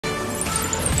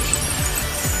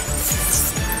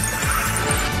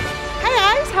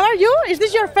how are you? Is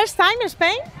this your first time in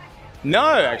Spain? No,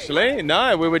 actually,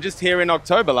 no. We were just here in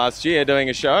October last year doing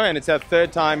a show, and it's our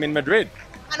third time in Madrid.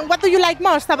 And what do you like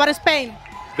most about Spain?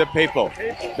 The people.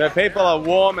 The people are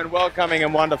warm and welcoming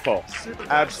and wonderful.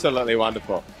 Absolutely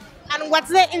wonderful. And what's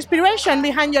the inspiration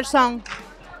behind your song?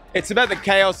 It's about the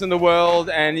chaos in the world,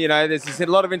 and you know, there's a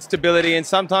lot of instability, and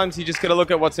sometimes you just got to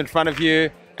look at what's in front of you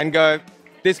and go,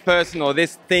 this person or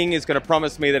this thing is going to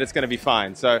promise me that it's going to be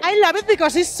fine. So I love it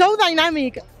because it's so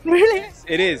dynamic. Really?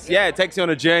 it is. Yeah, it takes you on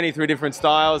a journey through different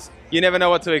styles. You never know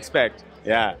what to expect.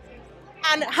 Yeah.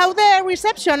 And how the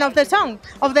reception of the song,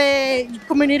 of the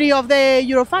community of the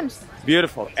Eurofans?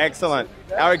 Beautiful. Excellent.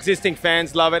 Our existing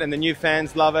fans love it, and the new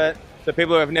fans love it. The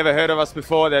people who have never heard of us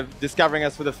before, they're discovering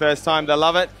us for the first time. They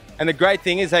love it. And the great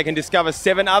thing is they can discover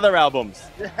 7 other albums.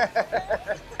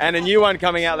 And a new one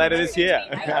coming out later this year.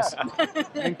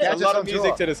 A lot of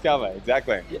music to discover,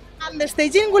 exactly. And the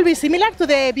staging will be similar to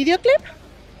the video clip?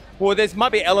 Well, there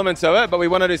might be elements of it, but we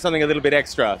want to do something a little bit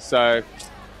extra. So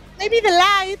Maybe the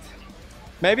light.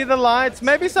 maybe the lights,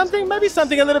 maybe something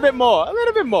a little bit more. A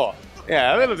little bit more.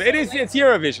 Yeah, a little bit. It's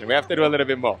Eurovision. We have to do a little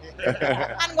bit more.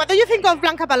 And what do you think of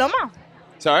Blanca Paloma?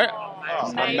 Sorry?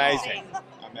 Amazing.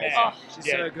 Oh,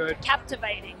 She's so good.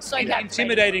 Captivating. So captivating.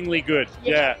 Intimidatingly good.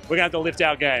 Yeah. We're going to have to lift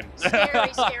our game.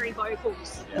 Scary, scary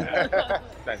vocals.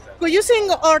 Could you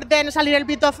sing or dance a little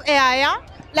bit of Ea Ea?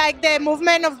 Like the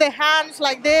movement of the hands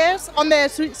like this on the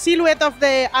silhouette of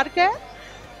the arcade?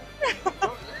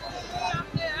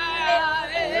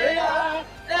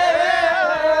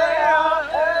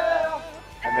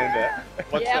 And then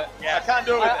what's Yep. I can't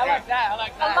do it. I like that. I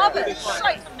like that. I love it. It's so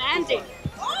commanding.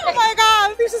 Oh my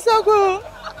god, this is so cool.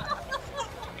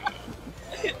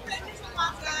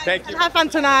 Thank you. Have fun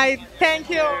tonight. Thank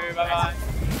you. Bye-bye.